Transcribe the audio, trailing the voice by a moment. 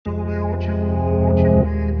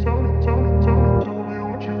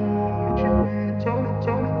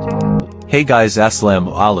Hey guys,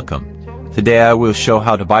 Assalamu alaikum. Today I will show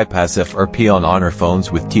how to bypass FRP on Honor phones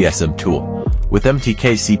with TSM tool, with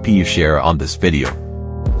MTK CPU share on this video.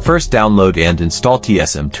 First download and install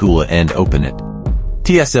TSM tool and open it.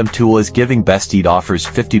 TSM tool is giving best EID offers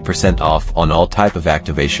 50% off on all type of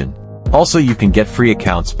activation. Also you can get free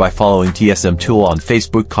accounts by following TSM tool on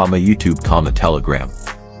Facebook, YouTube, Telegram.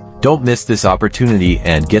 Don't miss this opportunity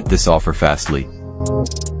and get this offer fastly.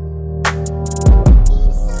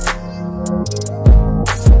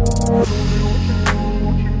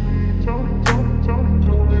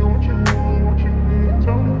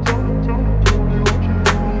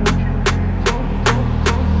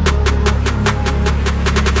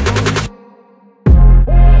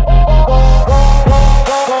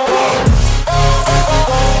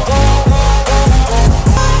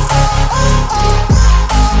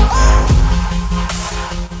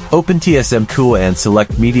 Open TSM tool and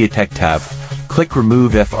select MediaTek tab, click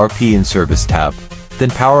Remove FRP in Service tab, then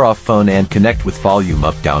power off phone and connect with volume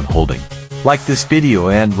up down holding. Like this video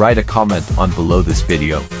and write a comment on below this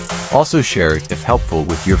video. Also share it if helpful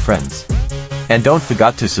with your friends. And don't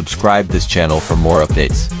forget to subscribe this channel for more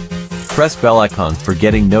updates. Press bell icon for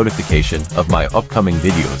getting notification of my upcoming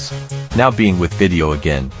videos. Now being with video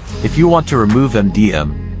again. If you want to remove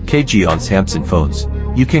MTK on Samsung phones,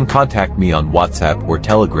 you can contact me on WhatsApp or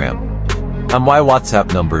Telegram. My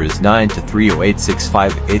WhatsApp number is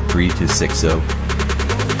 92308658360.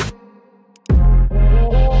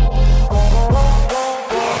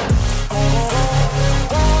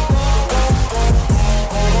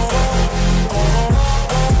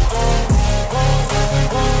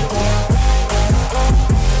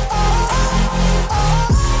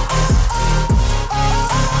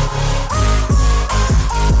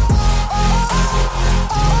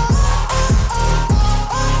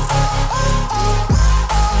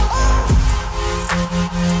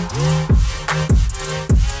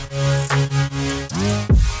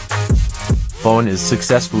 Phone is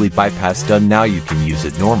successfully bypassed done. Now you can use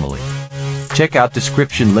it normally. Check out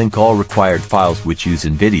description link all required files which use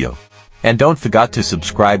in video. And don't forget to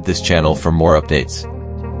subscribe this channel for more updates.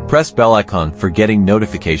 Press bell icon for getting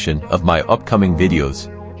notification of my upcoming videos.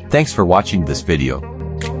 Thanks for watching this video.